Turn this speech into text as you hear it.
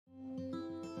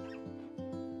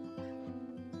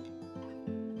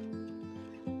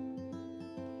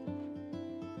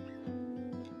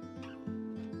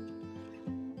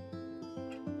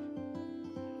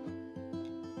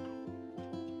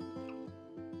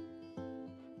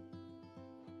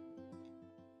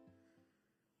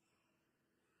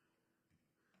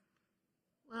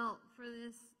for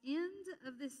this end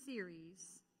of this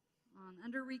series on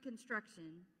Under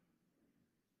Reconstruction,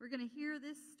 we're going to hear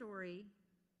this story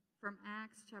from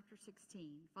Acts chapter 16,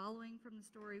 following from the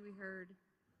story we heard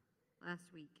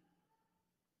last week.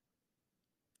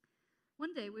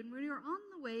 One day, when we were on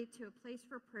the way to a place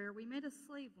for prayer, we met a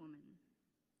slave woman.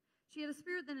 She had a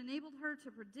spirit that enabled her to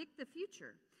predict the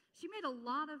future. She made a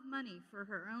lot of money for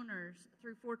her owners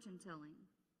through fortune telling.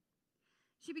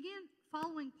 She began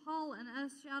following Paul and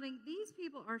us, shouting, "These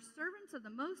people are servants of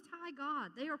the Most High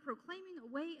God. They are proclaiming a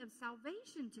way of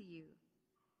salvation to you."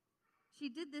 She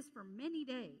did this for many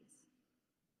days.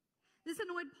 This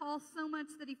annoyed Paul so much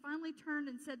that he finally turned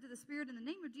and said to the spirit, "In the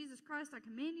name of Jesus Christ, I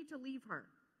command you to leave her."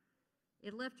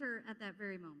 It left her at that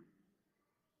very moment.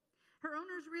 Her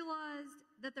owners realized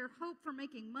that their hope for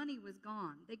making money was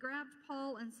gone. They grabbed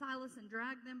Paul and Silas and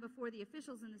dragged them before the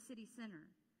officials in the city center.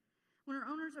 When her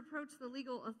owners approached the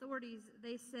legal authorities,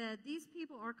 they said, "These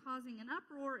people are causing an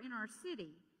uproar in our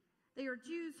city. They are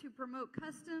Jews who promote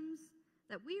customs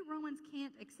that we Romans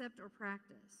can't accept or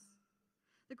practice."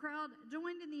 The crowd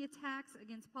joined in the attacks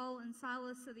against Paul and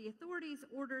Silas, so the authorities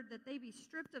ordered that they be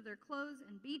stripped of their clothes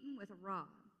and beaten with a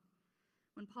rod.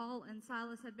 When Paul and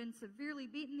Silas had been severely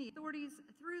beaten, the authorities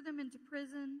threw them into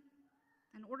prison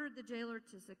and ordered the jailer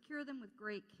to secure them with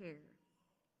great care.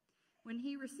 When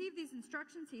he received these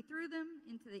instructions, he threw them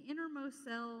into the innermost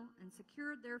cell and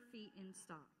secured their feet in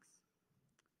stocks.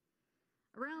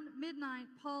 Around midnight,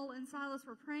 Paul and Silas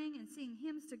were praying and singing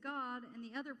hymns to God, and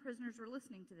the other prisoners were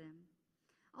listening to them.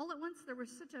 All at once, there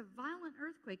was such a violent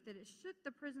earthquake that it shook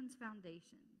the prison's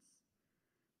foundations.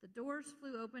 The doors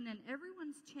flew open, and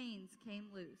everyone's chains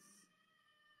came loose.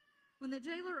 When the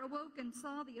jailer awoke and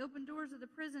saw the open doors of the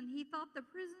prison, he thought the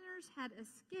prisoners had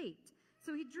escaped.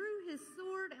 So he drew his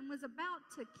sword and was about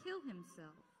to kill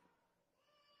himself.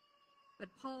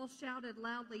 But Paul shouted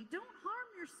loudly, "Don't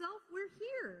harm yourself, we're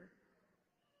here."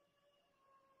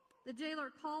 The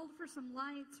jailer called for some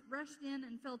lights, rushed in,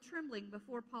 and fell trembling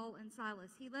before Paul and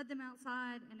Silas. He led them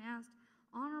outside and asked,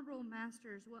 "Honorable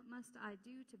masters, what must I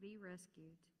do to be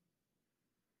rescued?"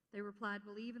 They replied,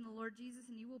 "Believe in the Lord Jesus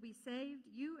and you will be saved,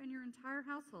 you and your entire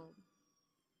household."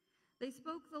 They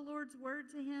spoke the Lord's word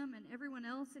to him and everyone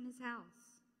else in his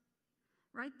house.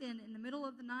 Right then, in the middle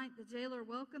of the night, the jailer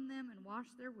welcomed them and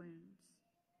washed their wounds.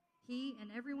 He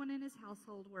and everyone in his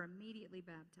household were immediately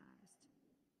baptized.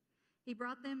 He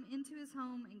brought them into his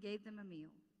home and gave them a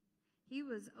meal. He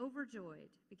was overjoyed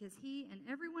because he and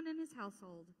everyone in his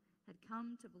household had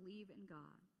come to believe in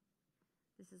God.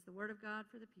 This is the word of God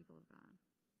for the people of God.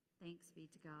 Thanks be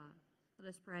to God. Let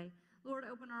us pray. Lord,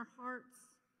 open our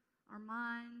hearts, our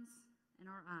minds, and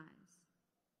our eyes,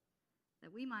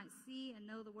 that we might see and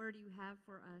know the word you have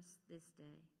for us this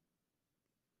day.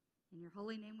 In your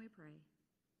holy name we pray.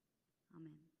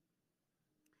 Amen.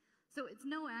 So it's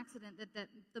no accident that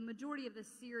the majority of this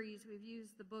series we've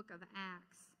used the book of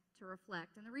Acts to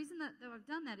reflect. And the reason that I've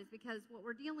done that is because what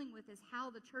we're dealing with is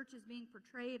how the church is being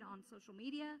portrayed on social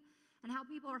media and how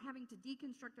people are having to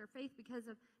deconstruct their faith because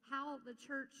of how the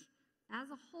church as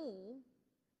a whole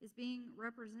is being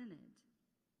represented.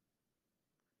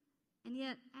 And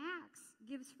yet Acts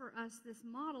gives for us this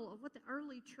model of what the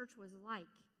early church was like,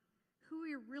 who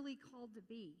we are really called to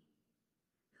be,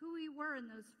 who we were in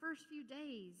those first few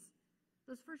days,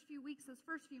 those first few weeks, those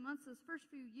first few months, those first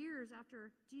few years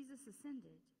after Jesus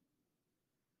ascended.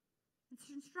 It's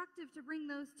instructive to bring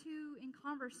those two in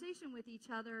conversation with each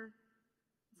other.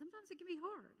 Sometimes it can be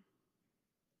hard.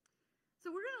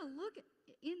 So we're going to look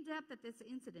in depth at this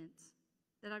incident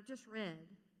that I've just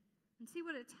read and see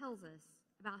what it tells us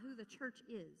about who the church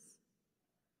is.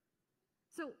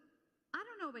 So I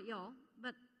don't know about y'all,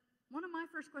 but one of my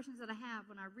first questions that I have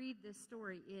when I read this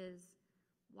story is,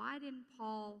 why didn't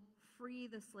Paul free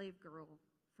the slave girl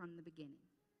from the beginning?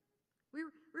 We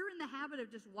were in the habit of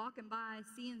just walking by,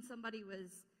 seeing somebody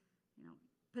was,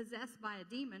 possessed by a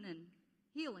demon and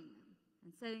healing them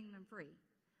and setting them free.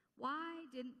 Why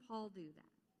didn't Paul do that?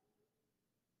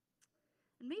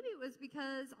 And maybe it was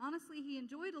because, honestly, he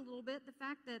enjoyed a little bit the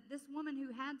fact that this woman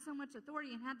who had so much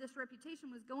authority and had this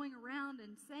reputation was going around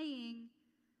and saying,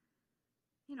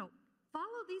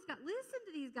 follow these guys, listen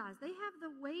to these guys. They have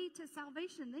the way to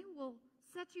salvation. They will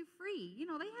set you free.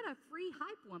 They had a free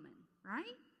hype woman,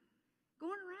 right?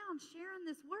 Going around sharing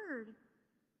this word.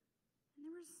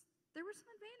 And there was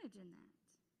some advantage in that.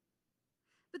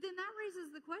 But then that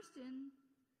raises the question,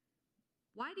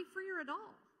 why did he free her at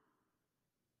all?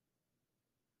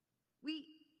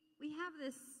 We have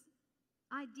this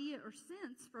idea or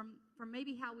sense from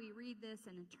maybe how we read this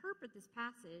and interpret this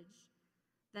passage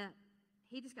that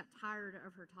he just got tired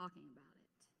of her talking about it.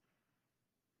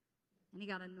 And he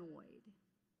got annoyed.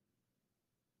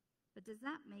 But does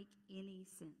that make any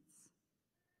sense?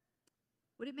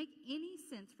 Would it make any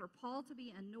sense for Paul to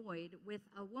be annoyed with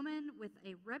a woman with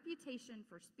a reputation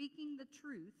for speaking the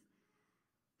truth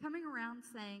coming around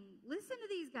saying, listen to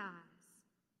these guys.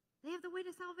 They have the way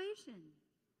to salvation.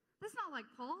 That's not like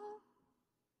Paul.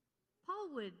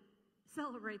 Paul would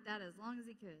celebrate that as long as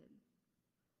he could.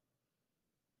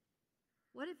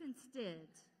 What if instead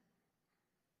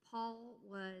Paul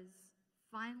was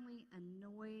finally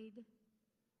annoyed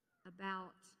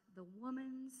about the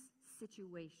woman's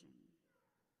situation?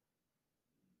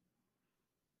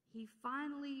 He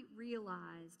finally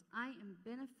realized, I am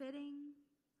benefiting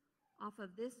off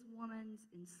of this woman's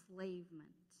enslavement.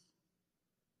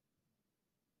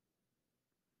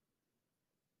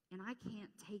 And I can't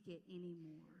take it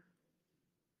anymore.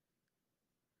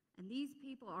 And these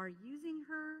people are using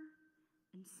her,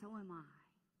 and so am I.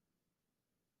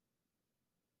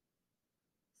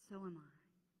 So am I.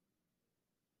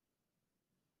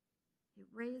 It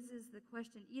raises the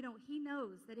question, he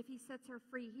knows that if he sets her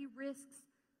free, he risks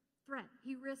threat.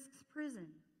 He risks prison.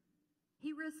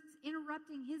 He risks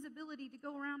interrupting his ability to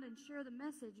go around and share the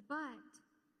message. But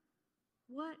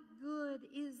what good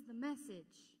is the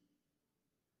message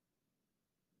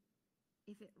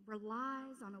if it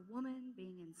relies on a woman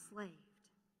being enslaved?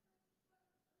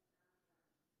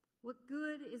 What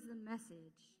good is the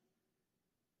message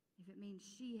if it means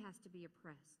she has to be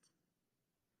oppressed?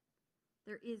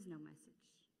 There is no message.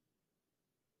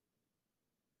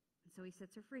 And so he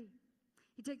sets her free.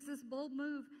 He takes this bold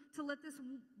move to let this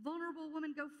vulnerable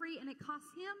woman go free, and it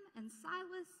costs him and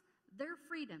Silas their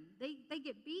freedom. They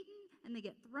get beaten and they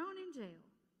get thrown in jail,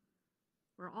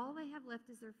 where all they have left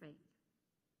is their faith.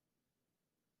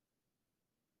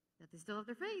 That they still have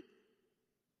their faith.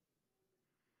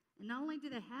 And not only do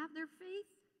they have their faith,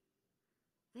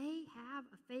 they have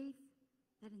a faith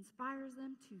that inspires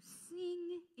them to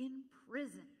sing in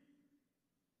prison.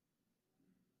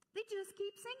 They just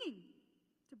keep singing,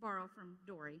 to borrow from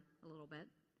Dory a little bit.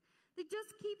 They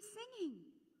just keep singing.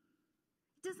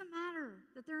 It doesn't matter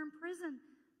that they're in prison.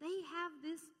 They have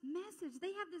this message.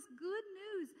 They have this good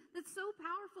news that's so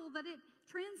powerful that it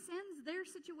transcends their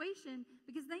situation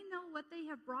because they know what they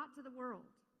have brought to the world.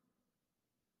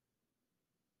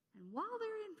 And while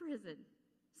they're in prison,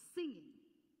 singing,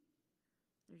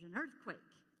 there's an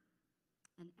earthquake,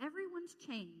 and everyone's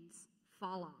chains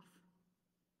fall off.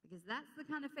 Because that's the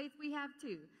kind of faith we have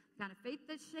too. The kind of faith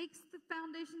that shakes the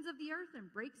foundations of the earth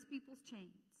and breaks people's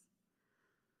chains.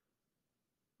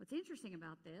 What's interesting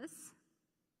about this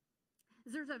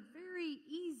is there's a very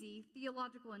easy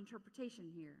theological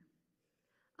interpretation here.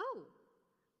 Oh,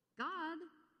 God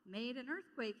made an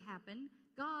earthquake happen.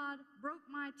 God broke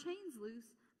my chains loose.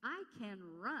 I can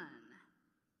run.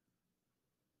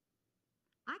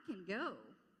 I can go.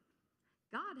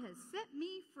 God has set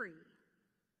me free.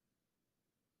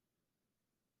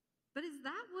 But is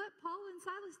that what Paul and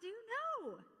Silas do?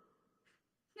 No.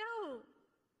 No.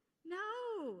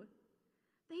 No.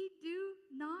 They do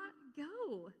not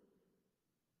go.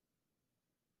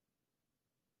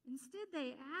 Instead,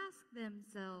 they ask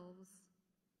themselves,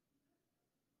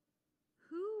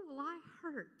 who will I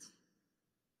hurt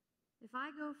if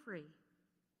I go free?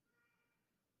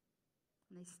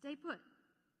 And they stay put.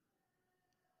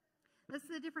 That's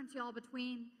the difference, y'all,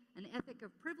 between an ethic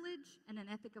of privilege and an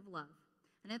ethic of love.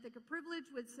 An ethic of privilege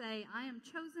would say, I am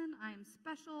chosen, I am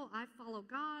special, I follow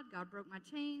God, God broke my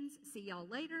chains, see y'all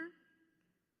later.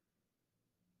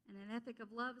 And an ethic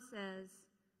of love says,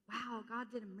 wow, God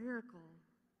did a miracle.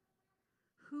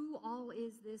 Who all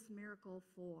is this miracle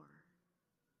for?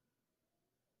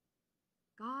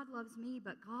 God loves me,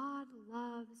 but God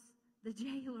loves the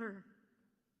jailer.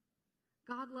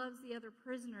 God loves the other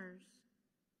prisoners.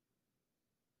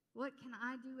 What can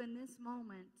I do in this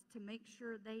moment to make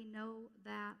sure they know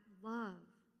that love?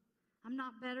 I'm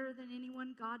not better than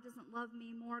anyone. God doesn't love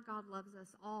me more. God loves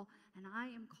us all. And I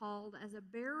am called as a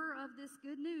bearer of this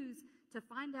good news to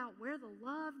find out where the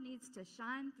love needs to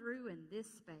shine through in this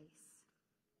space.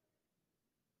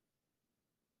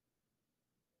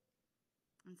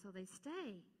 And so they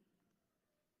stay.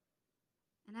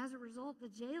 And as a result, the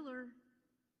jailer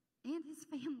and his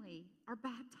family are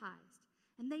baptized.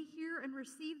 And they hear and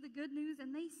receive the good news,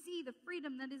 and they see the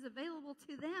freedom that is available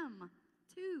to them,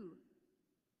 too.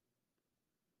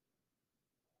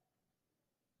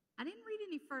 I didn't read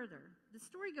any further. The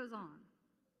story goes on.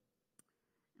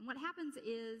 And what happens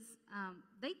is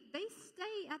they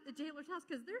stay at the jailer's house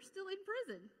because they're still in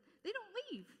prison. They don't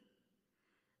leave.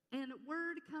 And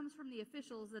word comes from the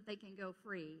officials that they can go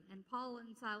free. And Paul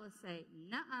and Silas say,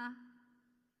 nuh-uh,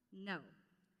 no.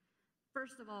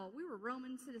 First of all, we were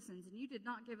Roman citizens, and you did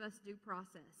not give us due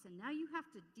process, and now you have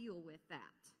to deal with that.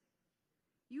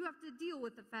 You have to deal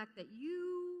with the fact that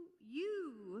you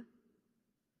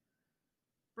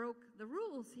broke the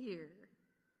rules here.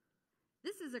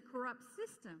 This is a corrupt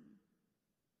system.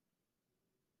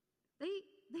 They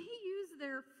use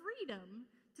their freedom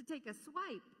to take a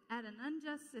swipe at an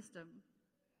unjust system,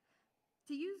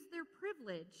 to use their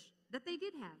privilege that they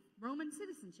did have, Roman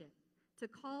citizenship, to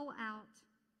call out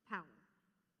power.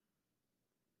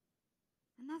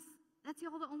 And that's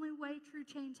all the only way true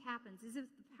change happens, is if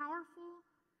the powerful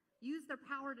use their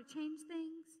power to change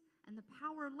things, and the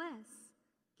powerless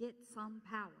get some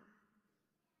power.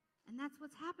 And that's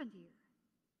what's happened here.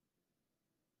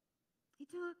 He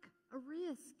took a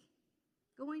risk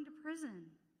going to prison.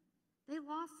 They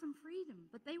lost some freedom,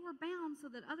 but they were bound so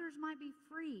that others might be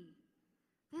free.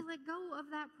 They let go of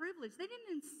that privilege. They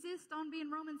didn't insist on being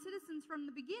Roman citizens from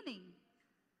the beginning.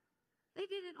 They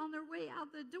did it on their way out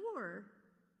the door.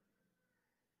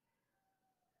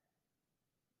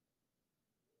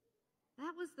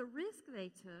 That was the risk they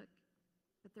took,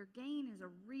 but their gain is a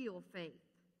real faith.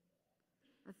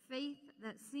 A faith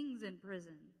that sings in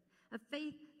prison. A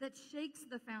faith that shakes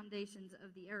the foundations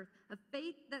of the earth. A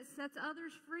faith that sets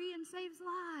others free and saves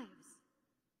lives.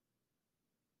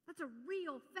 That's a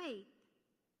real faith.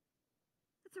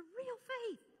 That's a real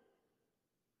faith.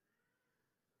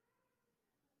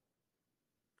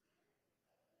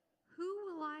 Who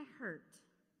will I hurt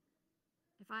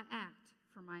if I act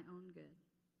for my own good?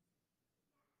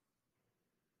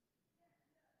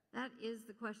 That is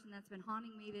the question that's been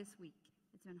haunting me this week.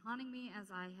 It's been haunting me as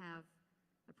I have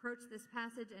approached this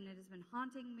passage, and it has been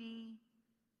haunting me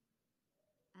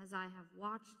as I have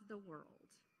watched the world.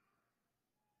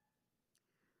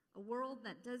 A world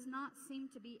that does not seem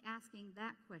to be asking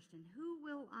that question, who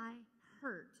will I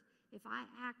hurt if I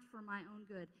act for my own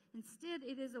good? Instead,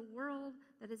 it is a world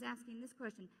that is asking this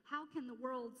question, how can the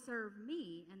world serve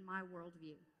me and my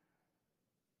worldview?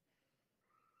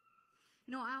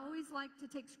 You know, I always like to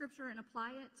take Scripture and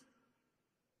apply it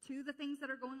to the things that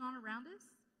are going on around us.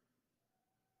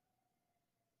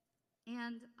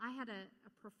 And I had a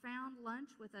profound lunch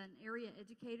with an area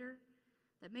educator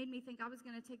that made me think I was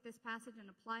going to take this passage and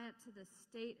apply it to the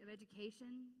state of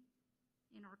education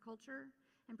in our culture,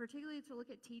 and particularly to look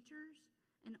at teachers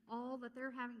and all that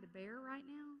they're having to bear right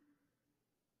now.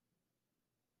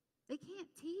 They can't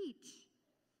teach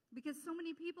because so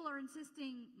many people are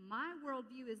insisting my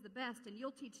worldview is the best and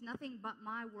you'll teach nothing but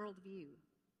my worldview.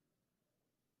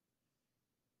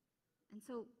 And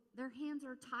so their hands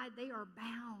are tied, they are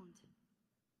bound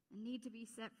and need to be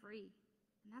set free.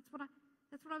 And that's what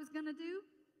I was going to do.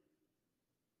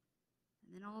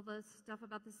 And then all the stuff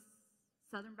about this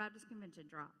Southern Baptist Convention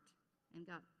dropped and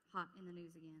got hot in the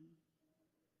news again.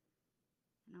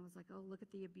 And I was like, oh, look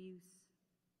at the abuse.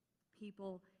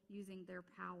 People using their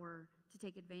power to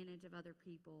take advantage of other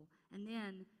people, and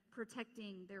then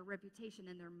protecting their reputation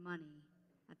and their money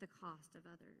at the cost of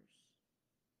others.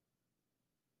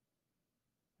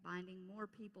 Binding more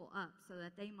people up so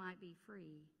that they might be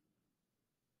free.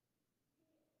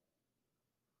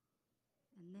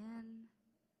 And then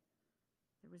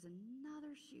there was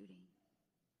another shooting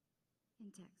in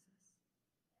Texas.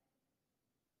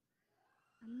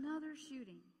 Another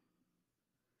shooting.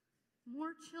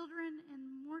 More children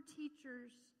and more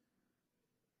teachers.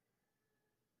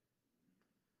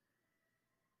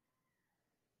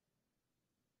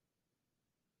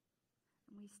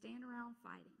 And we stand around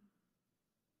fighting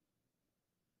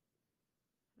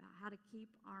about how to keep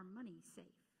our money safe,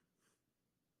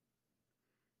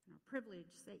 and our privilege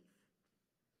safe,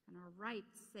 and our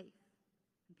rights safe,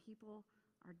 and people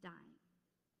are dying.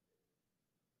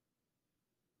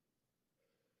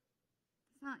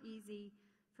 It's not easy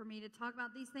for me to talk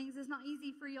about these things. It's not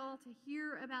easy for y'all to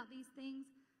hear about these things.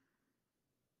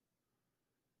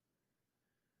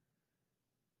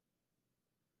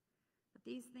 But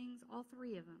these things, all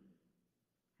three of them,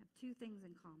 have two things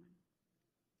in common.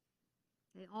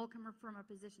 They all come from a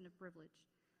position of privilege.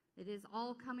 It is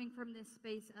all coming from this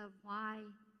space of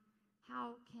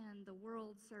how can the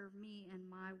world serve me and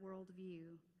my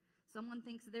worldview? Someone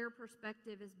thinks their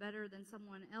perspective is better than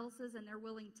someone else's, and they're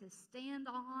willing to stand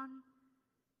on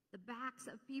the backs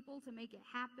of people to make it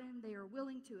happen. They are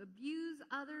willing to abuse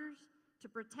others to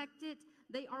protect it.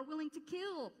 They are willing to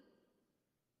kill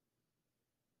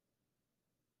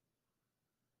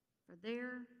for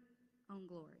their own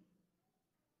glory,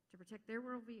 to protect their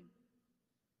worldview.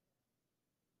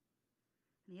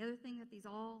 And the other thing that these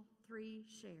all three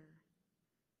share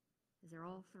is they're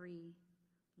all three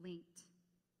linked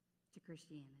to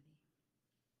Christianity.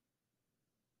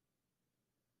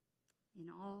 In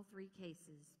all three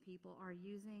cases, people are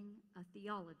using a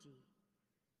theology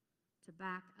to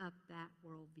back up that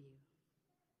worldview.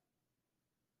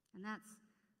 And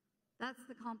that's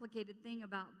the complicated thing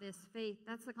about this faith.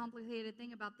 That's the complicated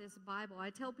thing about this Bible. I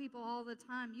tell people all the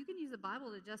time, you can use the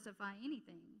Bible to justify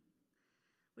anything.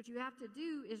 What you have to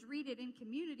do is read it in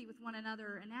community with one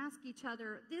another and ask each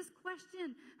other this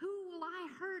question: who will I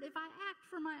hurt if I act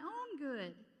for my own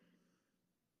good?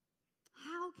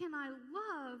 How can I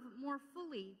love more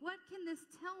fully? What can this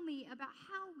tell me about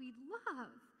how we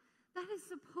love? That is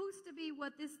supposed to be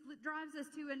what this drives us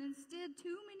to, and instead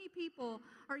too many people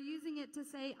are using it to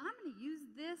say, I'm going to use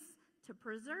this to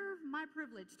preserve my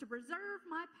privilege, to preserve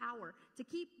my power, to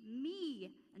keep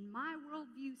me and my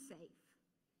worldview safe.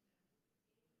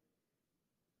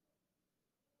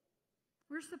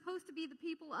 We're supposed to be the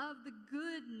people of the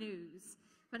good news.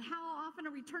 But how often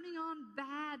are we turning on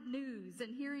bad news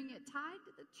and hearing it tied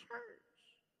to the church?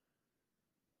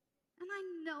 And I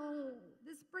know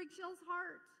this breaks y'all's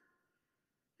heart.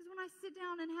 Because when I sit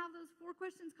down and have those 4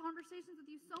 questions conversations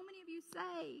with you, so many of you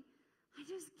say, I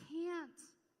just can't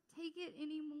take it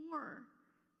anymore.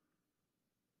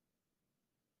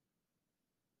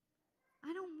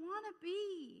 I don't want to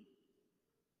be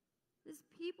this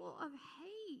people of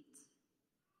hate.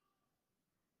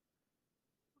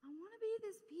 I want to be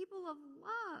this people of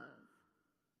love.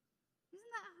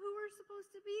 Isn't that who we're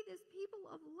supposed to be? This people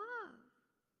of love.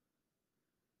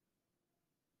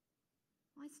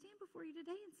 Well, I stand before you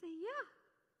today and say, yeah,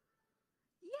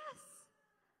 yes,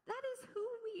 that is who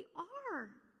we are.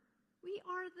 We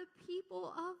are the people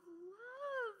of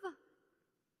love.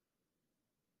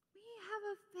 We have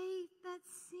a faith that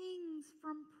sings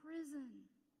from prison.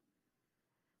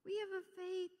 We have a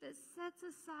faith that sets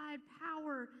aside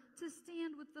power to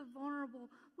stand with the vulnerable.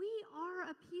 We are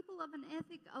a people of an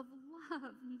ethic of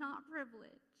love, not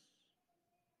privilege.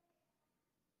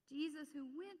 Jesus, who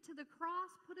went to the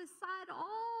cross, put aside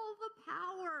all the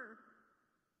power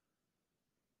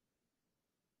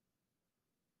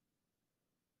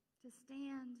to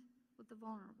stand with the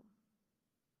vulnerable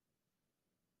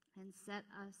and set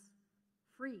us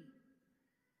free.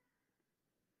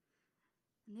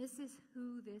 And this is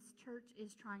who this church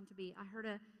is trying to be. I heard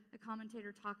a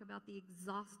commentator talk about the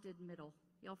exhausted middle.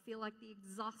 Y'all feel like the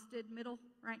exhausted middle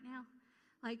right now?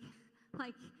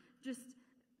 Like just,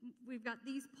 we've got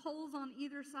these poles on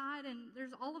either side, and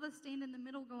there's all of us standing in the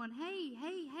middle going, hey,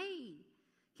 hey, hey.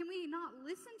 Can we not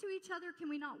listen to each other? Can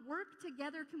we not work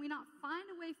together? Can we not find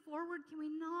a way forward? Can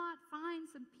we not find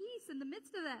some peace in the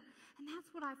midst of that? And that's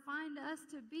what I find us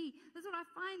to be. That's what I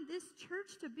find this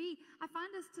church to be. I find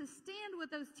us to stand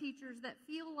with those teachers that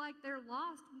feel like they're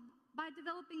lost by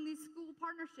developing these school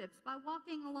partnerships, by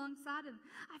walking alongside them.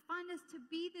 I find us to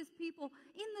be this people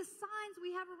in the signs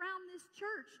we have around this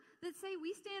church that say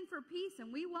we stand for peace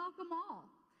and we welcome all.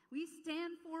 We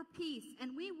stand for peace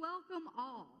and we welcome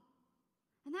all.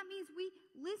 And that means we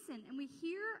listen and we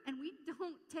hear and we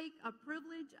don't take a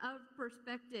privilege of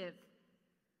perspective.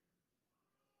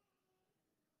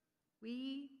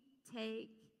 We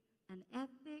take an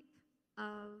ethic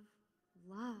of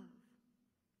love.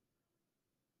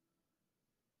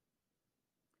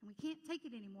 And we can't take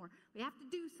it anymore. We have to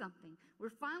do something.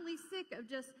 We're finally sick of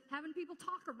just having people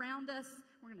talk around us.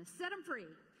 We're going to set them free.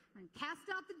 We're going to cast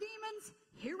out the demons.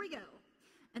 Here we go.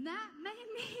 And that may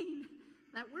mean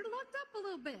that we're locked up a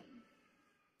little bit.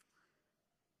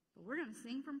 But we're going to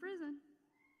sing from prison.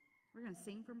 We're going to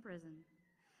sing from prison.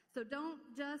 So don't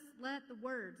just let the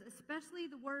words, especially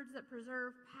the words that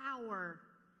preserve power,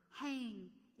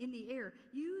 hang in the air.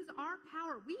 Use our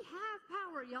power. We have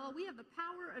power, y'all. We have the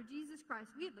power of Jesus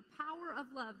Christ. We have the power of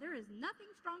love. There is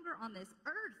nothing stronger on this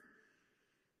earth.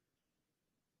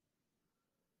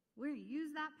 We're going to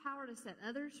use that power to set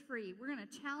others free. We're going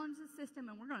to challenge the system,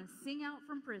 and we're going to sing out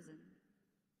from prison.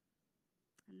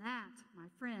 And that, my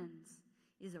friends,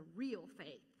 is a real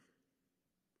faith.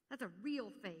 That's a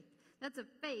real faith. That's a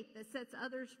faith that sets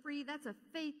others free. That's a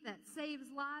faith that saves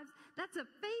lives. That's a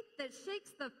faith that shakes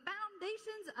the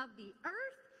foundations of the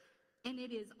earth. And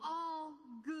it is all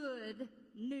good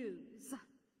news.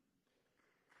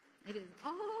 It is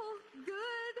all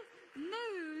good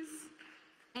news.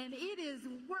 And it is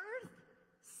worth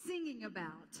singing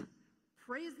about.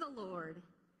 Praise the Lord.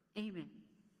 Amen.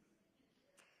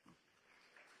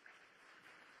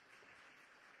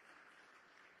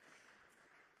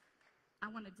 I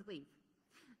wanted to leave.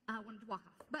 I wanted to walk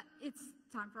off. But it's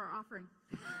time for our offering.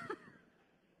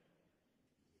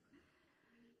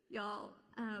 Y'all,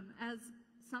 as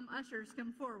some ushers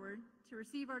come forward to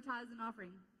receive our tithes and offering,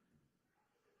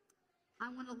 I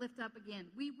want to lift up again.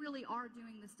 We really are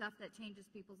doing the stuff that changes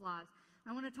people's lives.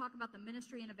 I want to talk about the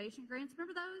Ministry Innovation Grants.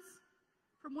 Remember those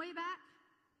from way back?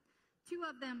 2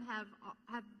 of them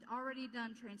have already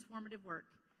done transformative work.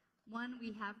 One,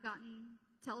 we have gotten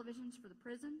televisions for the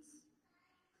prisons.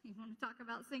 You want to talk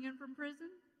about singing from prison?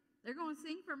 They're going to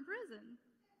sing from prison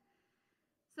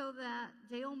so that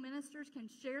jail ministers can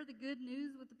share the good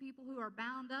news with the people who are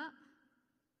bound up.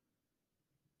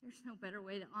 There's no better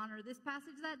way to honor this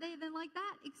passage that day than like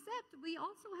that, except we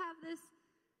also have this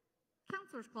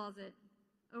counselor's closet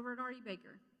over at R.E.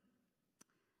 Baker.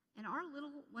 And our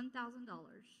little $1,000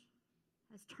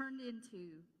 has turned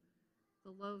into the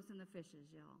loaves and the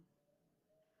fishes, y'all.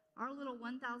 Our little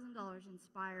 $1,000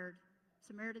 inspired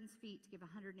Samaritan's Feet to give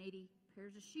 180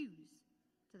 pairs of shoes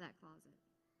to that closet.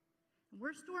 And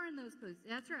we're storing those clothes.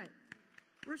 That's right.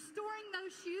 We're storing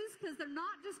those shoes because they're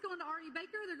not just going to R.E.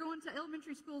 Baker, they're going to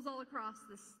elementary schools all across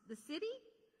the city.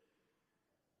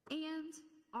 And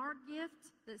our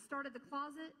gift that started the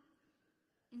closet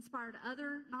inspired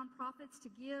other nonprofits to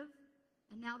give,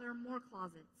 and now there are more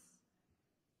closets.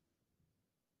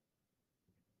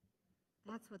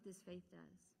 That's what this faith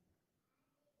does.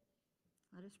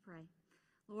 Let us pray.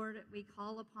 Lord, we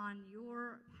call upon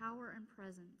your power and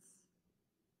presence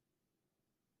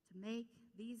to make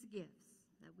these gifts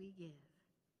that we give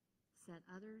set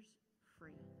others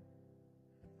free.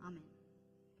 Amen.